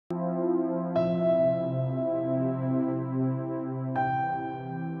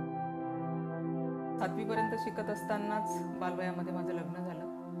7वी पर्यंत शिकत असतानाच बालवयामध्ये माझं लग्न झालं.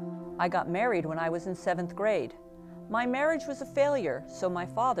 I got married when I was in 7th grade. My marriage was a failure, so my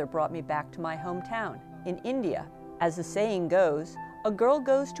father brought me back to my hometown, in India. As the saying goes, a girl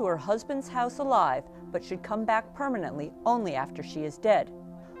goes to her husband's house alive, but should come back permanently only after she is dead.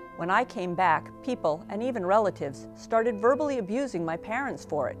 When I came back, people, and even relatives, started verbally abusing my parents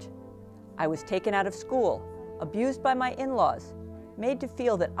for it. I was taken out of school, abused by my in-laws, made to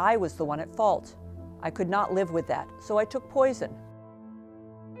feel that I was the one at fault. I could not live with that, so I took poison.